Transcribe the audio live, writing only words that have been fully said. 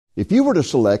If you were to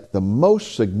select the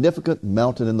most significant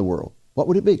mountain in the world, what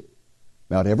would it be?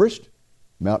 Mount Everest?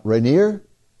 Mount Rainier?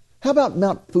 How about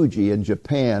Mount Fuji in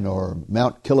Japan or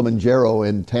Mount Kilimanjaro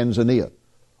in Tanzania?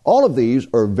 All of these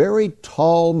are very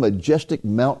tall, majestic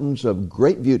mountains of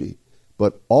great beauty,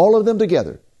 but all of them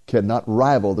together cannot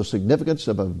rival the significance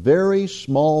of a very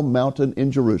small mountain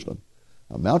in Jerusalem,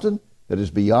 a mountain that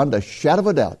is beyond a shadow of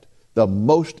a doubt the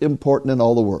most important in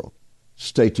all the world.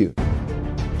 Stay tuned.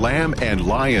 Lamb and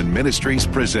Lion Ministries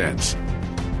presents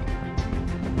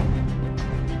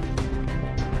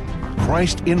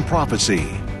Christ in Prophecy,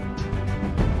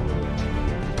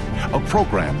 a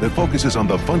program that focuses on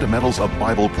the fundamentals of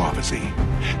Bible prophecy,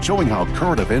 showing how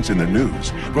current events in the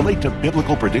news relate to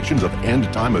biblical predictions of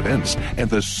end-time events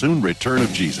and the soon return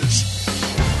of Jesus.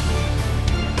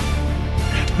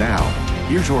 Now,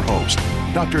 here's your host,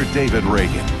 Dr. David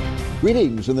Reagan.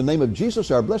 Greetings in the name of Jesus,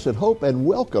 our blessed hope, and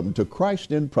welcome to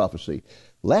Christ in Prophecy.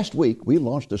 Last week, we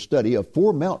launched a study of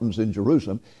 4 mountains in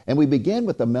Jerusalem, and we began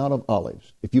with the Mount of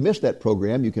Olives. If you missed that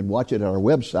program, you can watch it at our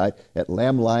website at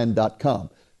lamblion.com.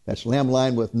 That's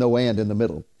lamblion with no and in the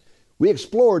middle. We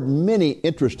explored many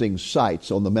interesting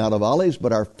sites on the Mount of Olives,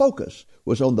 but our focus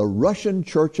was on the Russian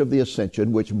Church of the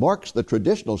Ascension, which marks the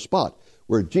traditional spot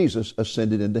where Jesus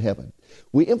ascended into heaven.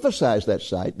 We emphasize that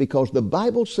site because the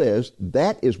Bible says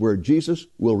that is where Jesus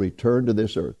will return to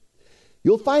this earth.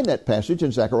 You'll find that passage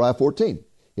in Zechariah 14.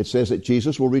 It says that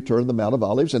Jesus will return to the Mount of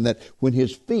Olives and that when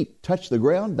his feet touch the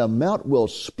ground, the mount will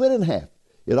split in half.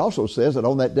 It also says that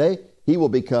on that day, he will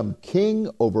become king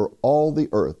over all the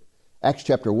earth. Acts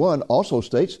chapter 1 also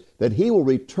states that he will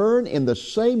return in the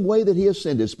same way that he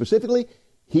ascended. Specifically,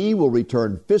 he will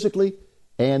return physically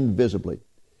and visibly.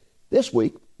 This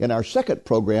week, in our second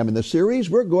program in the series,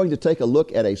 we're going to take a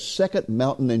look at a second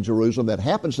mountain in Jerusalem that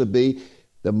happens to be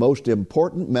the most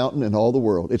important mountain in all the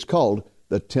world. It's called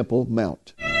the Temple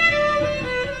Mount.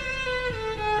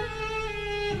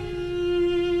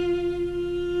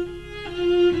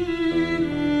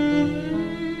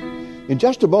 In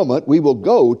just a moment, we will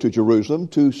go to Jerusalem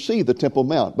to see the Temple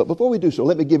Mount. But before we do so,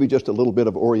 let me give you just a little bit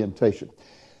of orientation.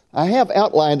 I have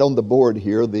outlined on the board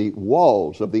here the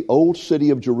walls of the old city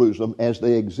of Jerusalem as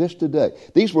they exist today.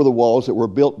 These were the walls that were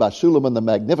built by Suleiman the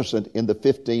Magnificent in the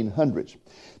 1500s.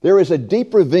 There is a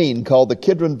deep ravine called the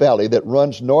Kidron Valley that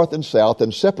runs north and south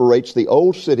and separates the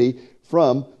old city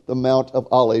from the Mount of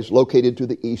Olives located to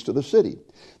the east of the city.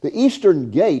 The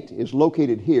eastern gate is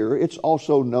located here. It's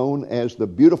also known as the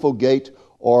Beautiful Gate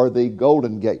or the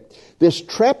Golden Gate. This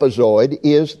trapezoid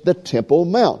is the Temple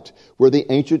Mount, where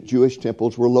the ancient Jewish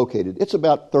temples were located. It's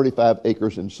about 35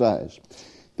 acres in size.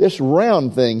 This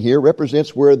round thing here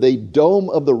represents where the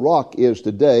Dome of the Rock is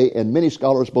today, and many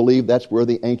scholars believe that's where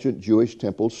the ancient Jewish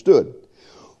temple stood.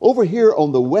 Over here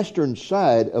on the western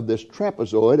side of this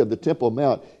trapezoid of the Temple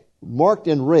Mount, marked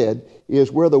in red,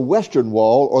 is where the Western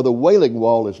Wall or the Wailing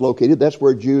Wall is located. That's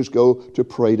where Jews go to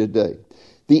pray today.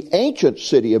 The ancient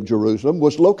city of Jerusalem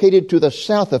was located to the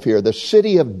south of here. The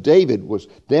city of David was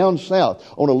down south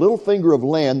on a little finger of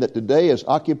land that today is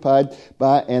occupied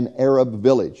by an Arab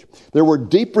village. There were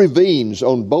deep ravines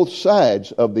on both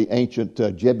sides of the ancient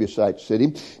Jebusite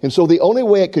city, and so the only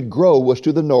way it could grow was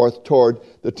to the north toward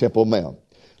the Temple Mount.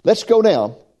 Let's go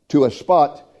now to a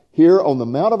spot here on the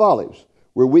Mount of Olives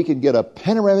where we can get a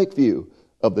panoramic view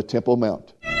of the Temple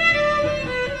Mount.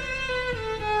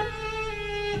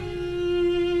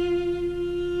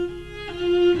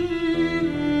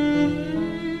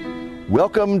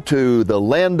 Welcome to the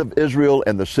land of Israel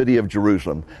and the city of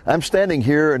Jerusalem. I'm standing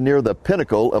here near the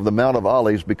pinnacle of the Mount of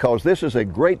Olives because this is a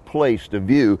great place to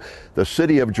view the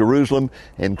city of Jerusalem,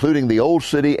 including the old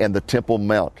city and the Temple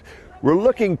Mount. We're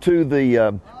looking to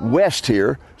the west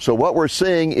here, so what we're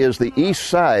seeing is the east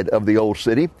side of the old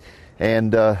city,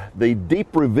 and the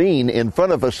deep ravine in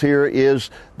front of us here is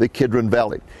the Kidron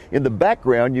Valley. In the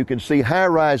background, you can see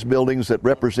high-rise buildings that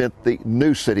represent the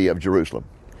new city of Jerusalem.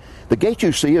 The gate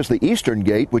you see is the Eastern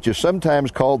Gate, which is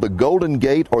sometimes called the Golden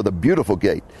Gate or the Beautiful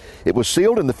Gate. It was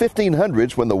sealed in the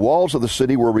 1500s when the walls of the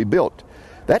city were rebuilt.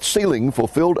 That sealing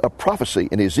fulfilled a prophecy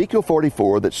in Ezekiel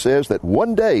 44 that says that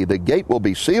one day the gate will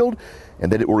be sealed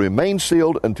and that it will remain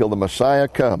sealed until the Messiah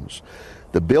comes.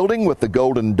 The building with the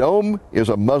golden dome is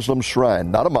a Muslim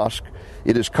shrine, not a mosque.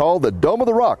 It is called the Dome of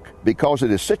the Rock because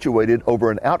it is situated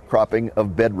over an outcropping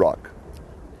of bedrock.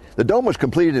 The dome was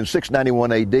completed in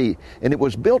 691 AD, and it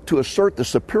was built to assert the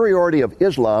superiority of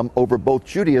Islam over both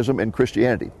Judaism and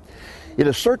Christianity. It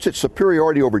asserts its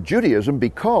superiority over Judaism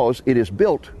because it is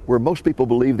built where most people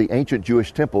believe the ancient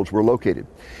Jewish temples were located.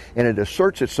 And it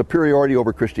asserts its superiority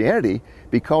over Christianity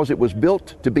because it was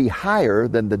built to be higher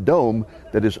than the dome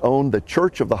that is on the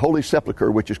Church of the Holy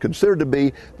Sepulchre, which is considered to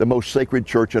be the most sacred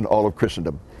church in all of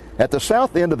Christendom. At the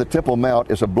south end of the Temple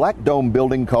Mount is a black dome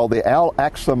building called the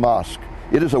Al-Aqsa Mosque.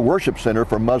 It is a worship center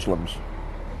for Muslims.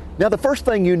 Now, the first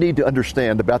thing you need to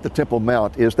understand about the Temple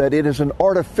Mount is that it is an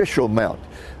artificial mount.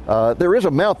 There is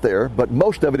a mount there, but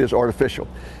most of it is artificial.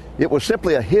 It was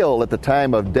simply a hill at the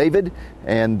time of David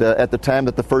and at the time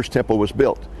that the first temple was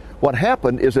built. What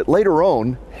happened is that later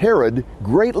on, Herod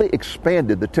greatly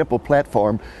expanded the temple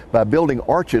platform by building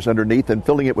arches underneath and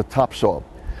filling it with topsoil.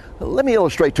 Let me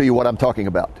illustrate to you what I'm talking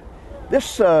about.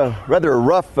 This rather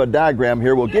rough diagram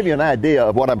here will give you an idea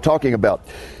of what I'm talking about.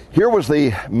 Here was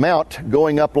the mount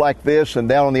going up like this and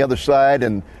down on the other side,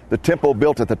 and the temple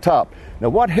built at the top. Now,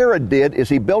 what Herod did is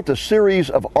he built a series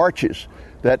of arches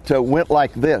that went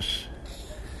like this.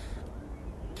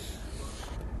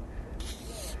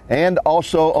 And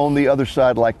also on the other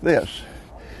side like this.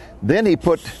 Then he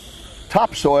put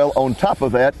topsoil on top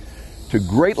of that to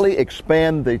greatly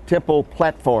expand the temple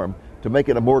platform to make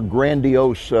it a more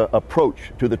grandiose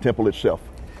approach to the temple itself.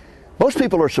 Most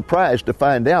people are surprised to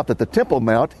find out that the Temple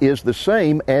Mount is the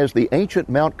same as the ancient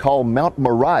mount called Mount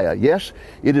Moriah. Yes,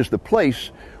 it is the place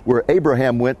where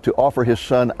Abraham went to offer his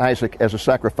son Isaac as a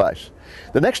sacrifice.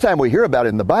 The next time we hear about it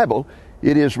in the Bible,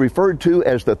 it is referred to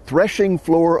as the threshing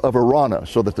floor of Araunah,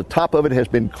 so that the top of it has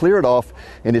been cleared off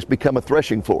and it's become a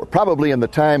threshing floor. Probably in the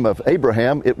time of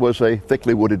Abraham, it was a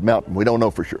thickly wooded mountain. We don't know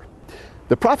for sure.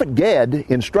 The prophet Gad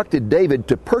instructed David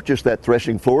to purchase that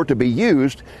threshing floor to be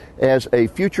used as a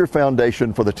future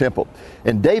foundation for the temple.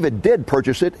 And David did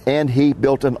purchase it, and he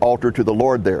built an altar to the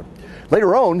Lord there.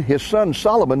 Later on, his son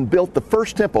Solomon built the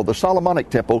first temple, the Solomonic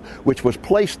temple, which was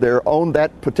placed there on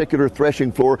that particular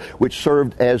threshing floor, which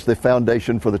served as the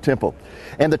foundation for the temple.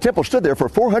 And the temple stood there for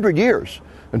 400 years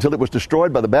until it was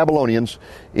destroyed by the Babylonians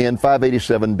in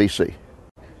 587 BC.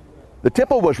 The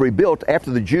temple was rebuilt after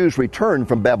the Jews returned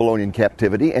from Babylonian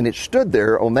captivity, and it stood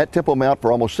there on that Temple Mount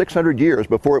for almost 600 years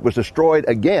before it was destroyed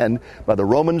again by the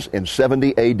Romans in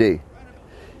 70 AD.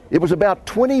 It was about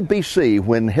 20 BC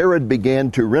when Herod began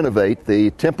to renovate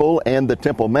the temple and the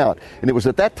Temple Mount, and it was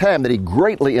at that time that he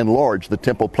greatly enlarged the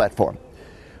temple platform.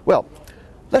 Well,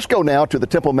 let's go now to the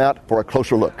Temple Mount for a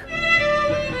closer look.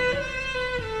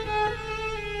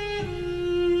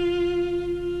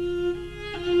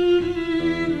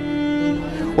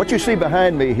 What you see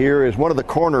behind me here is one of the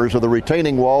corners of the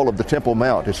retaining wall of the Temple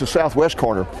Mount. It's the southwest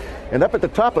corner. And up at the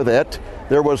top of that,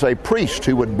 there was a priest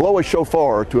who would blow a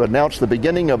shofar to announce the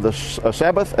beginning of the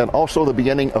Sabbath and also the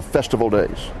beginning of festival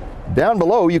days. Down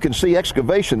below, you can see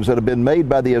excavations that have been made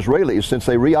by the Israelis since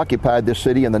they reoccupied this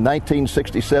city in the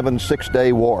 1967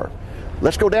 Six-Day War.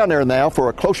 Let's go down there now for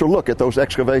a closer look at those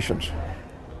excavations.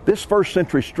 This first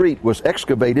century street was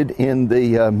excavated in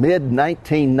the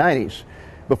mid-1990s.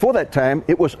 Before that time,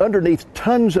 it was underneath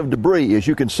tons of debris, as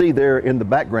you can see there in the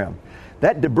background.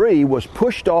 That debris was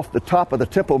pushed off the top of the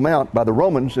Temple Mount by the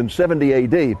Romans in 70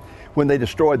 AD when they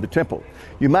destroyed the temple.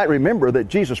 You might remember that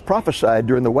Jesus prophesied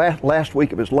during the last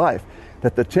week of his life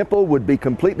that the temple would be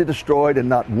completely destroyed and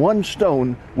not one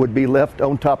stone would be left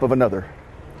on top of another.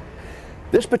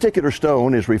 This particular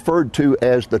stone is referred to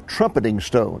as the trumpeting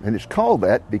stone, and it's called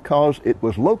that because it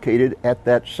was located at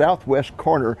that southwest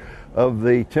corner of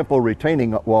the temple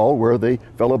retaining wall where the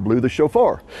fellow blew the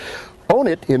shofar. On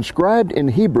it, inscribed in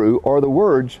Hebrew, are the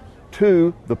words,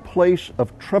 "to the place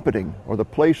of trumpeting," or the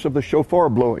place of the shofar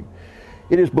blowing.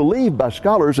 It is believed by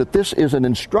scholars that this is an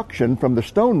instruction from the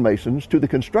stonemasons to the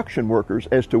construction workers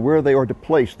as to where they are to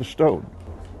place the stone.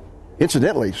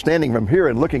 Incidentally, standing from here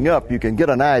and looking up, you can get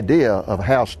an idea of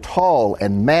how tall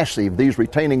and massive these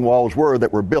retaining walls were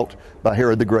that were built by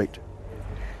Herod the Great.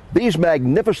 These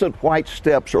magnificent white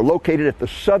steps are located at the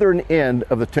southern end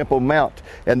of the Temple Mount.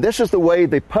 And this is the way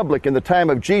the public in the time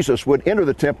of Jesus would enter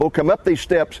the temple, come up these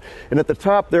steps, and at the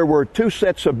top there were two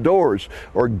sets of doors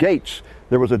or gates.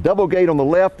 There was a double gate on the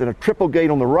left and a triple gate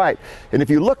on the right. And if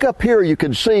you look up here, you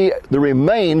can see the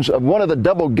remains of one of the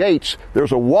double gates.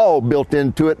 There's a wall built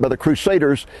into it by the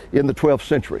Crusaders in the 12th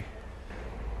century.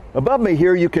 Above me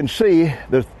here, you can see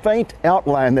the faint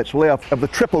outline that's left of the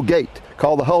triple gate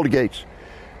called the Hulda Gates.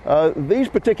 These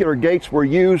particular gates were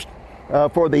used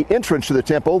for the entrance to the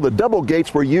temple. The double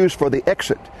gates were used for the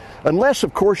exit. Unless,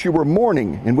 of course, you were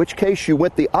mourning, in which case you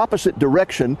went the opposite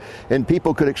direction and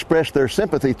people could express their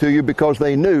sympathy to you because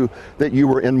they knew that you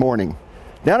were in mourning.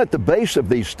 Down at the base of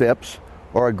these steps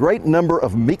are a great number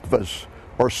of mikvahs,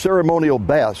 or ceremonial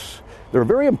baths. They're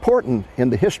very important in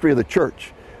the history of the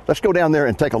church. Let's go down there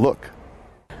and take a look.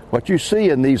 What you see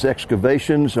in these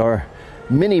excavations are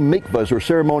many mikvahs, or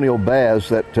ceremonial baths,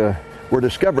 that were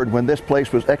discovered when this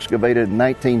place was excavated in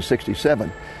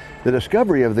 1967. The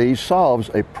discovery of these solves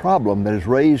a problem that is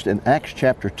raised in Acts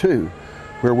chapter 2,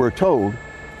 where we're told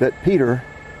that Peter,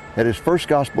 at his first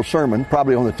gospel sermon,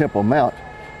 probably on the Temple Mount,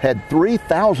 had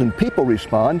 3,000 people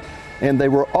respond, and they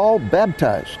were all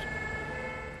baptized.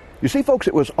 You see, folks,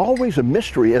 it was always a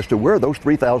mystery as to where those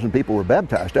 3,000 people were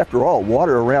baptized. After all,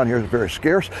 water around here is very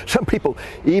scarce. Some people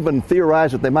even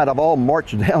theorize that they might have all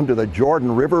marched down to the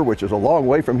Jordan River, which is a long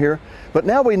way from here. But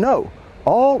now we know.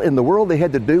 All in the world they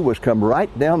had to do was come right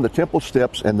down the temple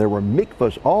steps, and there were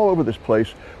mikvahs all over this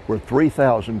place where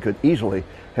 3,000 could easily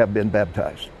have been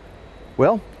baptized.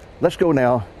 Well, let's go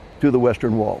now to the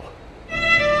Western Wall.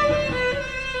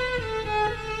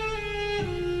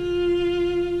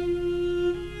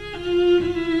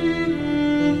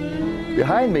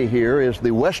 Behind me here is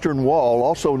the Western Wall,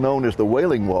 also known as the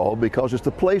Wailing Wall, because it's the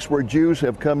place where Jews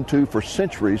have come to for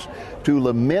centuries to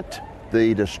lament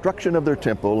the destruction of their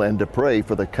temple and to pray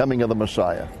for the coming of the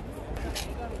Messiah.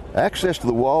 Access to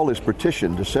the wall is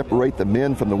partitioned to separate the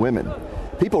men from the women.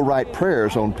 People write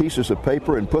prayers on pieces of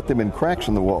paper and put them in cracks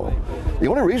in the wall. The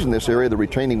only reason this area, the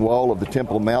retaining wall of the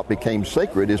Temple Mount, became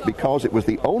sacred is because it was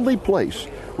the only place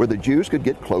where the Jews could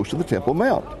get close to the Temple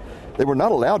Mount. They were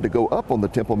not allowed to go up on the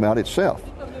Temple Mount itself.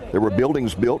 There were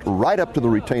buildings built right up to the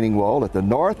retaining wall at the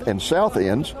north and south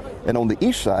ends, and on the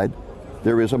east side,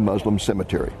 there is a Muslim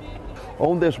cemetery.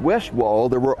 On this west wall,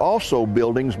 there were also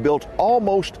buildings built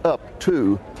almost up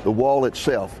to the wall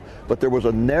itself, but there was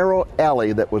a narrow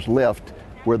alley that was left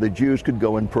where the Jews could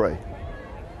go and pray.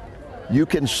 You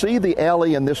can see the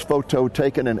alley in this photo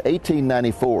taken in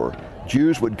 1894.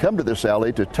 Jews would come to this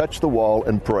alley to touch the wall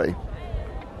and pray.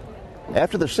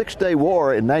 After the Six-Day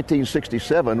War in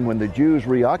 1967, when the Jews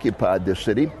reoccupied this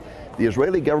city, the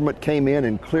Israeli government came in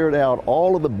and cleared out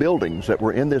all of the buildings that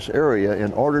were in this area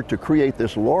in order to create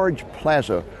this large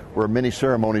plaza where many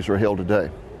ceremonies are held today.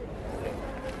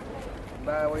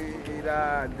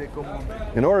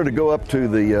 In order to go up to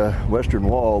the Western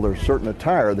Wall, there's certain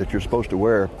attire that you're supposed to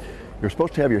wear. You're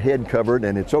supposed to have your head covered,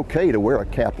 and it's okay to wear a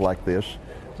cap like this,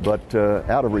 but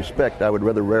out of respect, I would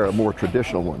rather wear a more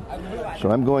traditional one.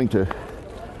 So I'm going to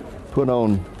put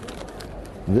on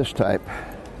this type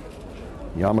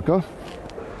yarmulke,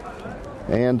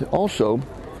 and also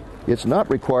it's not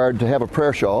required to have a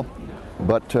prayer shawl,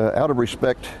 but out of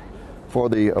respect for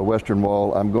the Western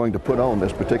Wall, I'm going to put on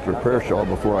this particular prayer shawl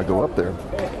before I go up there.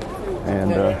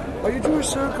 And are you Jewish,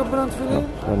 sir?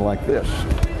 One like this.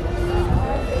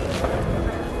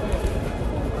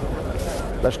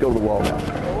 Let's go to the wall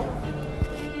now.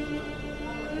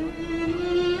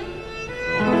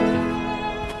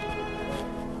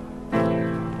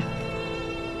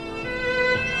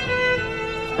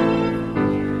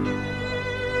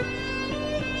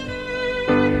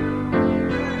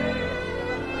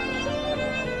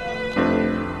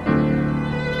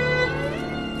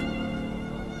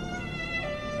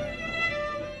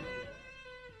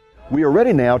 We are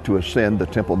ready now to ascend the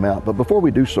Temple Mount, but before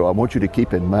we do so, I want you to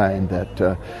keep in mind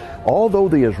that although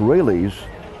the Israelis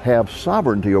have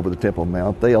sovereignty over the Temple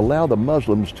Mount, they allow the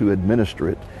Muslims to administer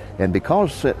it, and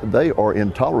because they are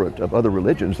intolerant of other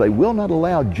religions, they will not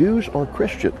allow Jews or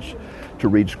Christians to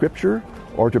read Scripture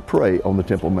or to pray on the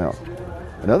Temple Mount.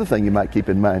 Another thing you might keep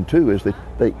in mind, too, is that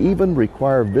they even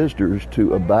require visitors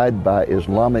to abide by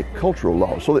Islamic cultural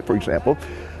laws, so that, for example,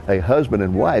 a husband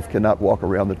and wife cannot walk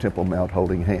around the Temple Mount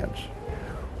holding hands.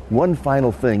 One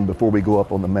final thing before we go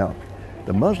up on the Mount.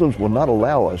 The Muslims will not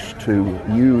allow us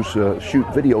to shoot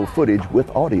video footage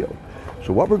with audio.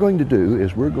 So what we're going to do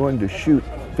is we're going to shoot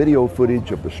video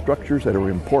footage of the structures that are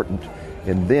important,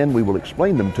 and then we will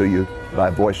explain them to you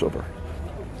by voiceover.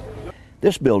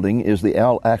 This building is the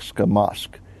Al-Aqsa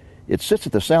Mosque. It sits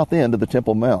at the south end of the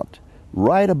Temple Mount,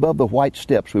 right above the white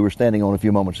steps we were standing on a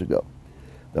few moments ago.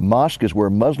 The mosque is where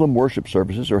Muslim worship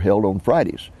services are held on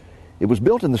Fridays. It was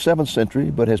built in the 7th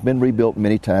century, but has been rebuilt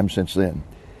many times since then.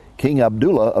 King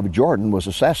Abdullah of Jordan was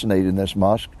assassinated in this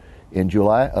mosque in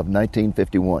July of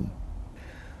 1951.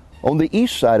 On the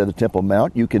east side of the Temple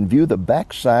Mount, you can view the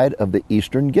back side of the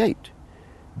Eastern Gate.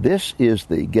 This is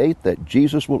the gate that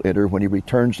Jesus will enter when he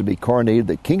returns to be coronated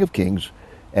the King of Kings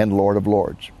and Lord of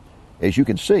Lords. As you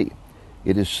can see,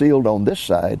 it is sealed on this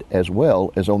side as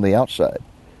well as on the outside.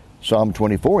 Psalm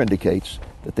 24 indicates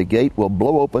that the gate will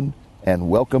blow open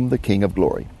and welcome the King of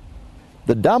Glory.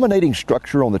 The dominating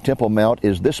structure on the Temple Mount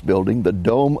is this building, the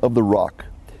Dome of the Rock.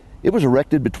 It was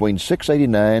erected between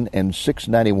 689 and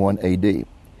 691 AD.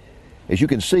 As you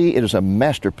can see, it is a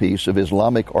masterpiece of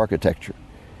Islamic architecture.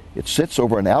 It sits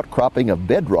over an outcropping of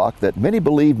bedrock that many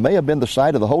believe may have been the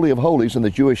site of the Holy of Holies in the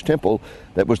Jewish temple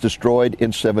that was destroyed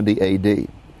in 70 A.D.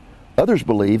 Others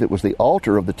believe it was the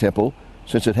altar of the temple,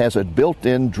 since it has a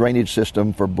built-in drainage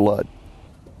system for blood.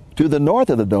 To the north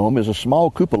of the dome is a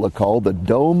small cupola called the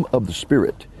Dome of the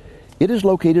Spirit. It is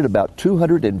located about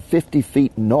 250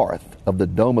 feet north of the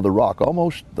Dome of the Rock,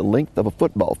 almost the length of a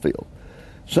football field.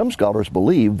 Some scholars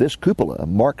believe this cupola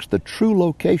marks the true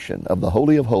location of the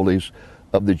Holy of Holies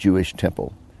of the Jewish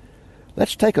temple.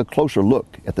 Let's take a closer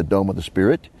look at the Dome of the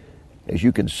Spirit. As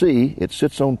you can see, it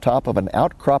sits on top of an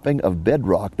outcropping of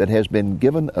bedrock that has been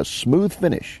given a smooth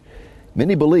finish.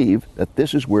 Many believe that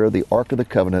this is where the Ark of the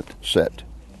Covenant sat.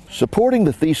 Supporting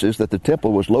the thesis that the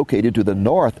temple was located to the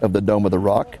north of the Dome of the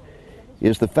Rock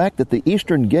is the fact that the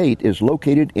eastern gate is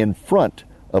located in front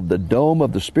of the Dome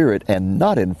of the Spirit and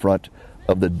not in front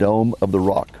of the Dome of the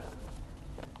Rock.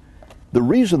 The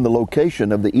reason the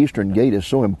location of the eastern gate is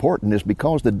so important is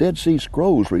because the Dead Sea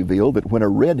Scrolls reveal that when a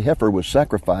red heifer was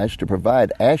sacrificed to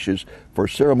provide ashes for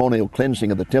ceremonial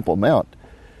cleansing of the Temple Mount,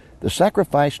 the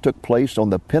sacrifice took place on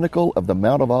the pinnacle of the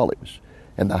Mount of Olives,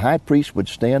 and the high priest would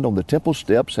stand on the temple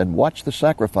steps and watch the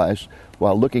sacrifice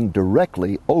while looking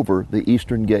directly over the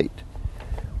eastern gate.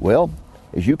 Well,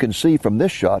 as you can see from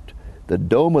this shot, the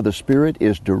Dome of the Spirit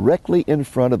is directly in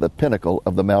front of the pinnacle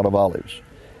of the Mount of Olives.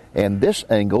 And this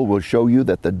angle will show you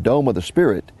that the Dome of the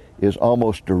Spirit is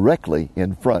almost directly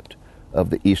in front of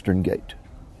the eastern gate.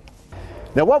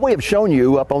 Now, what we have shown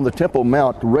you up on the Temple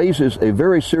Mount raises a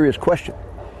very serious question.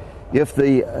 If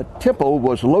the temple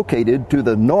was located to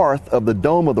the north of the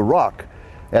Dome of the Rock,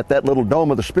 at that little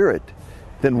Dome of the Spirit,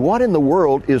 then what in the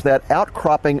world is that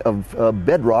outcropping of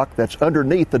bedrock that's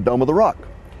underneath the Dome of the Rock?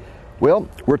 Well,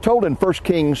 we're told in 1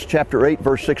 Kings chapter 8,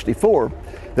 verse 64,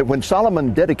 that when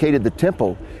Solomon dedicated the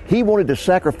temple, he wanted to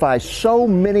sacrifice so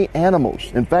many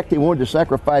animals. In fact, he wanted to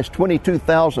sacrifice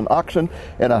 22,000 oxen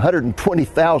and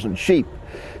 120,000 sheep,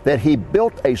 that he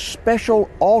built a special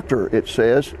altar, it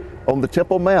says, on the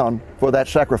Temple Mount for that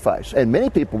sacrifice. And many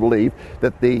people believe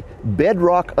that the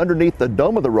bedrock underneath the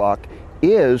Dome of the Rock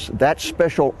is that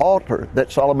special altar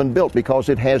that Solomon built, because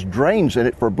it has drains in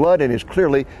it for blood and is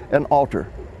clearly an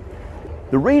altar.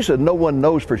 The reason no one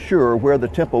knows for sure where the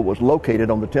temple was located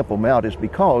on the Temple Mount is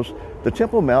because the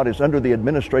Temple Mount is under the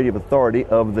administrative authority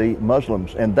of the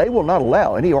Muslims, and they will not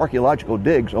allow any archaeological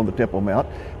digs on the Temple Mount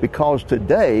because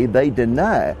today they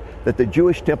deny that the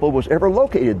Jewish temple was ever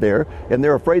located there, and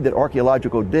they're afraid that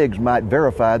archaeological digs might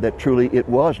verify that truly it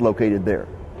was located there.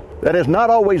 That has not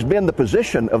always been the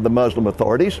position of the Muslim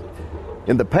authorities.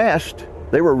 In the past,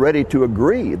 they were ready to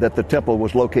agree that the temple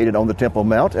was located on the Temple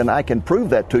Mount, and I can prove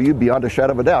that to you beyond a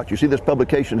shadow of a doubt. You see this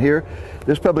publication here?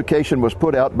 This publication was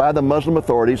put out by the Muslim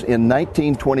authorities in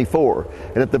 1924,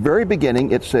 and at the very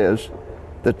beginning it says,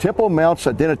 "The Temple Mount's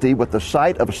identity with the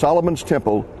site of Solomon's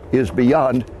temple is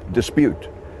beyond dispute."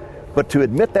 But to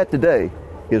admit that today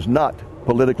is not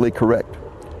politically correct.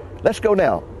 Let's go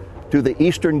now to the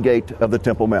eastern gate of the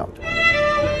Temple Mount.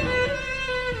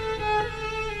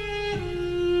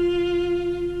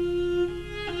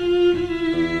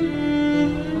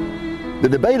 The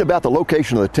debate about the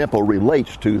location of the temple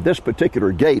relates to this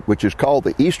particular gate, which is called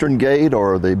the Eastern Gate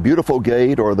or the Beautiful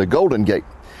Gate or the Golden Gate.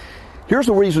 Here's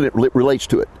the reason it relates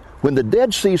to it. When the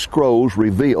Dead Sea Scrolls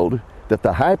revealed that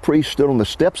the high priest stood on the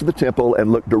steps of the temple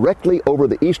and looked directly over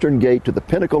the Eastern Gate to the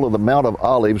pinnacle of the Mount of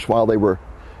Olives while they were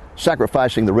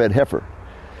sacrificing the red heifer,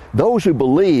 those who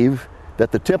believe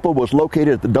that the temple was located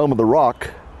at the Dome of the Rock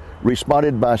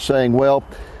responded by saying, well,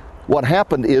 what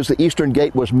happened is the Eastern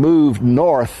Gate was moved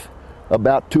north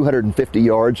about 250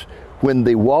 yards when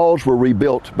the walls were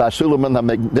rebuilt by Suleiman the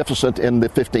Magnificent in the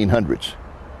 1500s.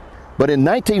 But in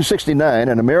 1969,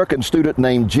 an American student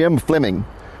named Jim Fleming,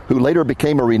 who later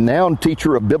became a renowned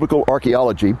teacher of biblical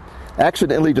archaeology,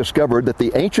 accidentally discovered that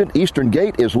the ancient Eastern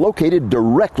Gate is located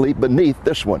directly beneath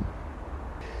this one.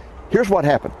 Here's what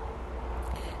happened.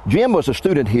 Jim was a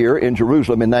student here in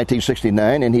Jerusalem in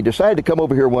 1969, and he decided to come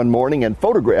over here one morning and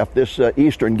photograph this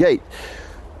Eastern Gate.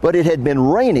 But it had been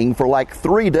raining for like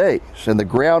 3 days, and the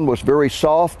ground was very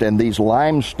soft, and these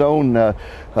limestone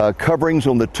coverings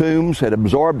on the tombs had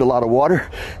absorbed a lot of water.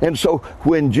 And so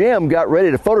when Jim got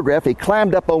ready to photograph, he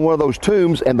climbed up on one of those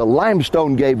tombs, and the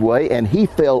limestone gave way, and he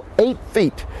fell 8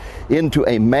 feet into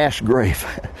a mass grave.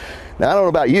 Now, I don't know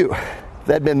about you. If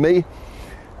that had been me,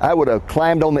 I would have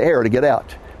climbed on the air to get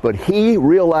out. But he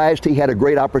realized he had a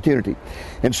great opportunity.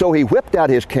 And so he whipped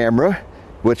out his camera,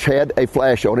 which had a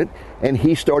flash on it, and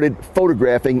he started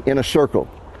photographing in a circle,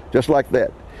 just like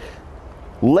that.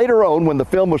 Later on, when the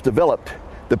film was developed,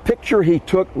 the picture he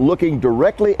took looking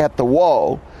directly at the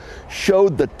wall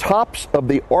showed the tops of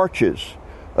the arches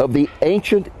of the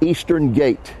ancient eastern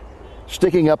gate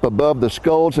sticking up above the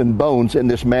skulls and bones in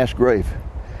this mass grave.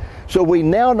 So we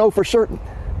now know for certain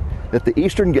that the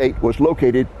eastern gate was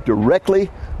located directly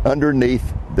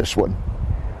underneath this one.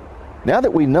 Now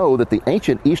that we know that the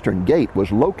ancient eastern gate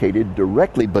was located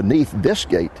directly beneath this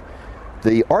gate,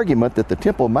 the argument that the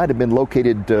temple might have been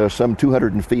located some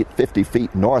 250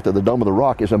 feet north of the Dome of the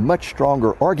Rock is a much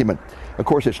stronger argument. Of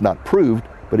course, it's not proved,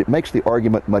 but it makes the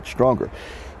argument much stronger.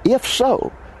 If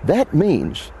so, that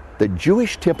means the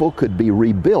Jewish temple could be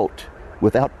rebuilt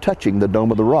without touching the Dome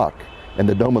of the Rock, and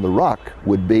the Dome of the Rock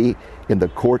would be in the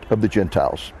court of the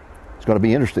Gentiles. It's going to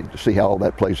be interesting to see how all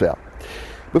that plays out.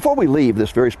 Before we leave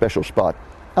this very special spot,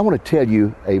 I want to tell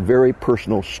you a very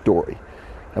personal story.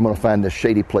 I'm going to find this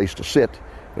shady place to sit,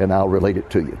 and I'll relate it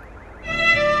to you.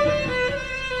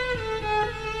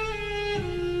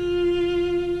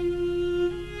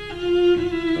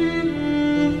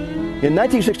 In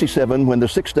 1967, when the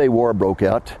Six-Day War broke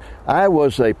out, I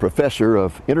was a professor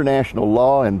of international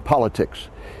law and politics.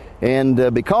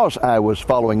 And because I was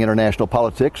following international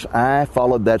politics, I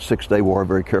followed that Six-Day War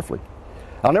very carefully.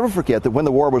 I'll never forget that when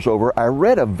the war was over, I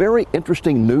read a very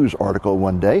interesting news article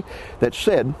one day that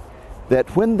said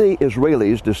that when the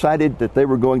Israelis decided that they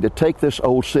were going to take this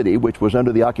old city, which was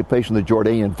under the occupation of the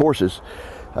Jordanian forces,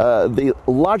 the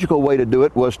logical way to do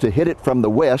it was to hit it from the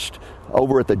west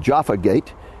over at the Jaffa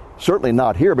Gate. Certainly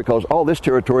not here, because all this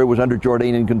territory was under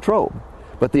Jordanian control.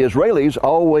 But the Israelis,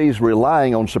 always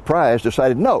relying on surprise,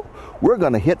 decided, no, we're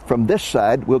going to hit from this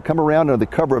side. We'll come around under the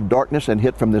cover of darkness and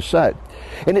hit from this side.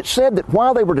 And it said that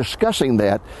while they were discussing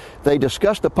that, they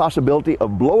discussed the possibility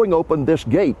of blowing open this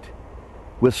gate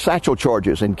with satchel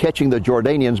charges and catching the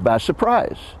Jordanians by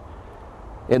surprise.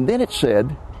 And then it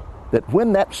said that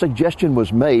when that suggestion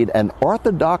was made, an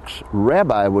Orthodox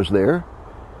rabbi was there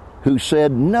who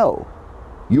said, no,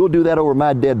 you'll do that over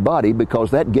my dead body,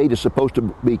 because that gate is supposed to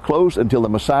be closed until the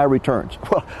Messiah returns.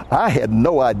 Well, I had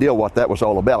no idea what that was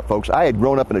all about, folks. I had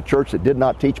grown up in a church that did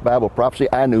not teach Bible prophecy.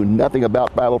 I knew nothing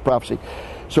about Bible prophecy.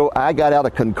 So I got out a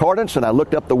concordance and I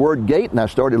looked up the word gate, and I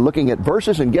started looking at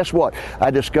verses, and guess what?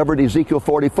 I discovered Ezekiel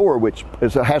 44, which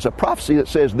has a prophecy that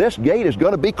says this gate is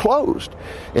going to be closed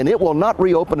and it will not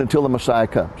reopen until the Messiah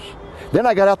comes. Then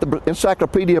I got out the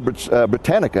Encyclopedia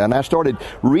Britannica and I started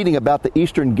reading about the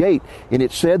Eastern Gate, and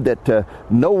it said that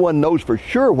no one knows for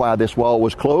sure why this wall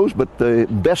was closed, but the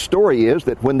best story is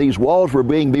that when these walls were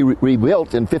being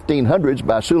rebuilt in 1500s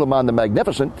by Suleiman the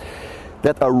Magnificent,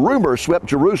 that a rumor swept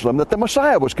Jerusalem that the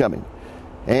Messiah was coming.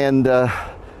 And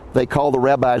they called the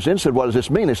rabbis in and said, what does this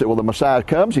mean? They said, well, the Messiah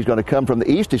comes. He's going to come from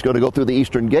the east. He's going to go through the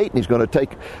Eastern Gate, and he's going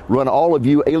to run all of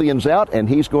you aliens out, and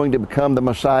he's going to become the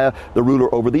Messiah, the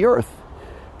ruler over the earth.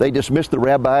 They dismissed the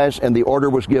rabbis, and the order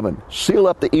was given. Seal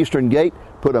up the Eastern Gate,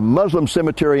 put a Muslim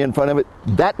cemetery in front of it.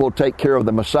 That will take care of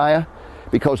the Messiah,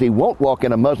 because he won't walk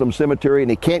in a Muslim cemetery, and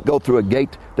he can't go through a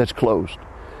gate that's closed.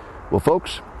 Well,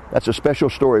 folks, that's a special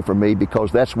story for me,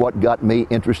 because that's what got me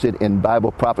interested in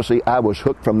Bible prophecy. I was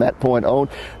hooked from that point on.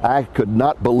 I could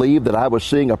not believe that I was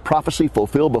seeing a prophecy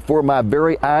fulfilled before my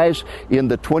very eyes in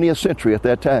the 20th century at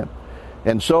that time.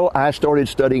 And so I started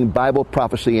studying Bible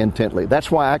prophecy intently.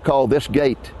 That's why I call this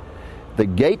gate the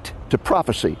gate to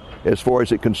prophecy, as far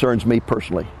as it concerns me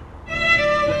personally.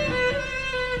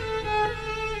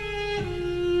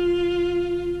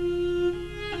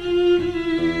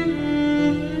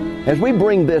 As we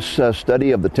bring this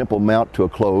study of the Temple Mount to a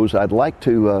close, I'd like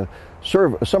to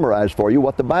summarize for you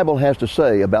what the Bible has to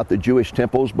say about the Jewish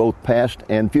temples, both past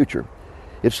and future.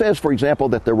 It says, for example,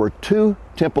 that there were 2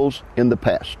 temples in the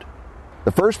past.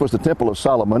 The first was the Temple of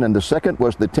Solomon, and the second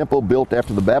was the temple built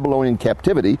after the Babylonian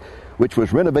captivity, which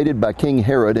was renovated by King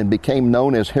Herod and became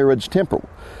known as Herod's Temple.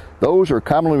 Those are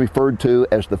commonly referred to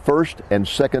as the first and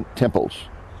second temples.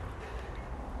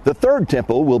 The third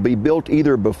temple will be built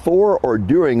either before or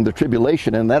during the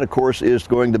tribulation, and that, of course, is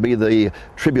going to be the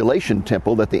tribulation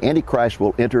temple that the Antichrist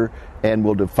will enter and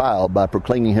will defile by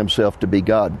proclaiming himself to be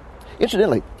God.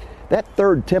 Incidentally, that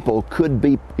third temple could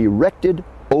be erected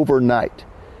overnight,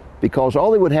 because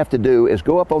all they would have to do is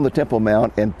go up on the Temple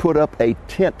Mount and put up a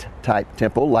tent-type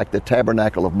temple like the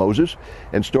Tabernacle of Moses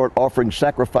and start offering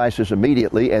sacrifices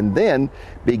immediately, and then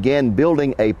begin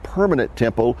building a permanent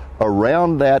temple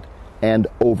around that and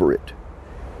over it.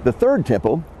 The third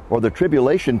temple, or the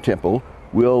tribulation temple,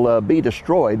 will be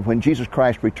destroyed when Jesus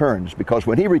Christ returns, because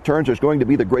when he returns, there's going to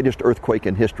be the greatest earthquake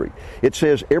in history. It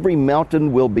says every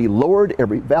mountain will be lowered,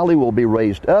 every valley will be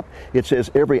raised up. It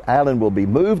says every island will be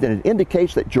moved, and it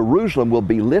indicates that Jerusalem will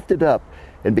be lifted up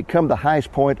and become the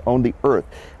highest point on the earth.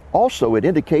 Also, it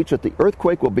indicates that the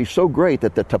earthquake will be so great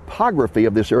that the topography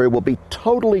of this area will be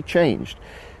totally changed.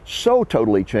 So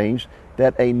totally changed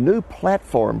that a new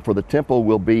platform for the temple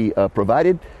will be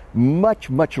provided, much,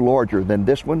 much larger than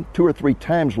this one, 2 or 3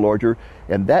 times larger,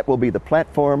 and that will be the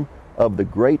platform of the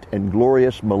great and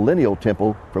glorious millennial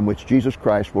temple from which Jesus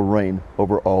Christ will reign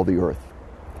over all the earth.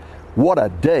 What a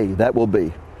day that will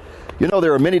be. You know,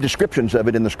 there are many descriptions of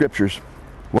it in the Scriptures.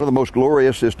 One of the most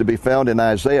glorious is to be found in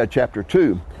Isaiah chapter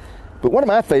 2. But one of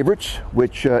my favorites,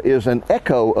 which is an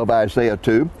echo of Isaiah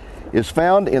 2, is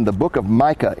found in the book of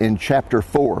Micah in chapter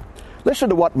 4. Listen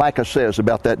to what Micah says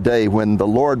about that day when the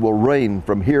Lord will reign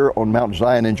from here on Mount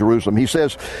Zion in Jerusalem. He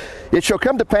says, "It shall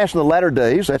come to pass in the latter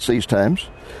days," that's these times,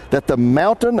 "that the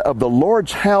mountain of the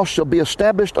Lord's house shall be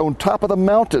established on top of the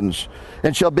mountains,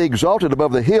 and shall be exalted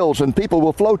above the hills, and people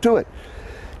will flow to it."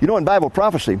 You know, in Bible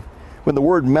prophecy, when the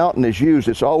word mountain is used,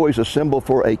 it's always a symbol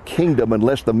for a kingdom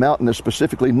unless the mountain is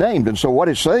specifically named. And so what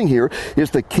it's saying here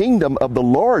is the kingdom of the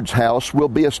Lord's house will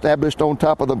be established on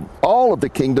top of all of the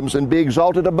kingdoms and be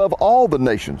exalted above all the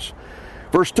nations.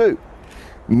 Verse 2,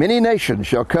 "Many nations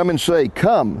shall come and say,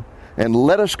 Come, and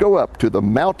let us go up to the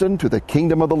mountain, to the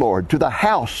kingdom of the Lord, to the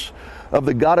house of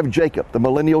the God of Jacob, the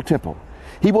millennial temple.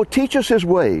 He will teach us his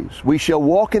ways. We shall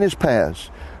walk in his paths.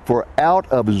 For out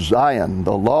of Zion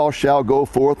the law shall go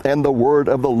forth, and the word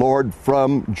of the Lord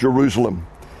from Jerusalem."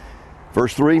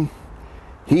 Verse 3,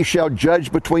 "He shall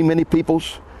judge between many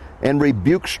peoples, and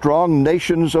rebuke strong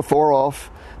nations afar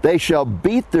off. They shall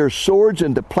beat their swords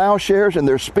into plowshares, and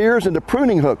their spears into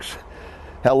pruning hooks."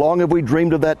 How long have we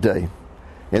dreamed of that day?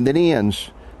 And then he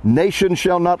ends, "Nation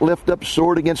shall not lift up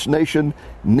sword against nation,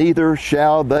 neither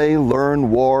shall they learn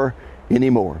war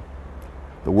anymore."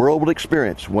 The world will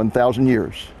experience 1,000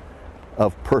 years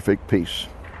of perfect peace.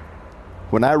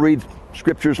 When I read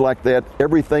scriptures like that,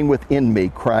 everything within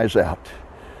me cries out,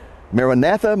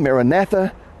 "Maranatha,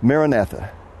 Maranatha,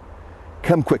 Maranatha.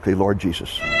 Come quickly, Lord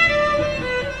Jesus."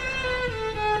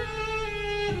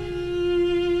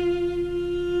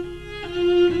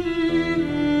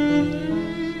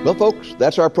 Well, folks,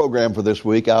 that's our program for this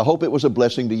week. I hope it was a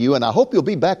blessing to you, and I hope you'll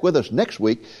be back with us next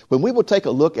week when we will take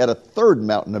a look at a third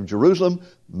mountain of Jerusalem,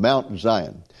 Mount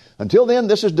Zion. Until then,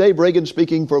 this is Dave Reagan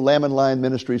speaking for Lamb and Lion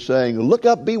Ministries saying, "Look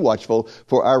up, be watchful,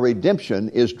 for our redemption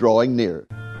is drawing near."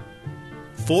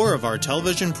 4 of our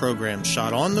television programs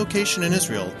shot on location in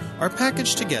Israel are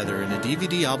packaged together in a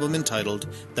DVD album entitled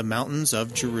The Mountains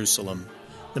of Jerusalem.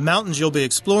 The mountains you'll be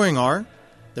exploring are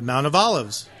the Mount of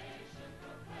Olives,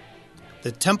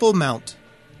 the Temple Mount,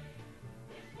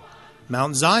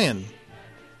 Mount Zion,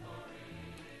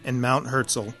 and Mount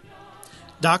Herzl.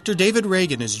 Dr. David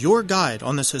Reagan is your guide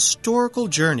on this historical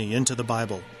journey into the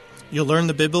Bible. You'll learn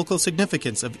the biblical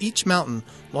significance of each mountain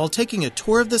while taking a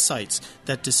tour of the sites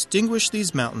that distinguish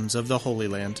these mountains of the Holy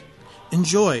Land.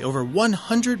 Enjoy over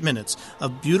 100 minutes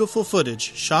of beautiful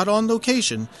footage shot on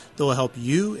location that will help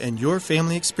you and your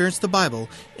family experience the Bible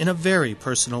in a very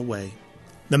personal way.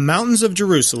 The Mountains of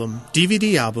Jerusalem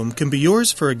DVD album can be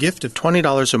yours for a gift of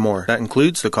 $20 or more. That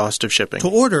includes the cost of shipping. To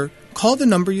order, call the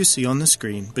number you see on the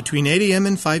screen between 8 a.m.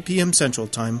 and 5 p.m. Central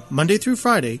Time, Monday through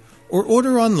Friday, or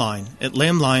order online at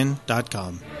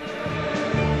lamblion.com.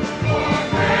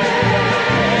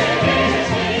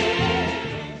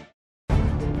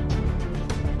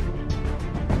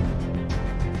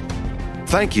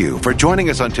 Thank you for joining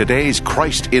us on today's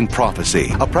Christ in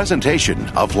Prophecy, a presentation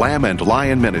of Lamb and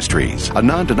Lion Ministries, a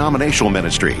non-denominational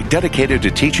ministry dedicated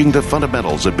to teaching the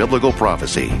fundamentals of biblical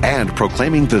prophecy and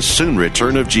proclaiming the soon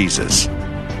return of Jesus.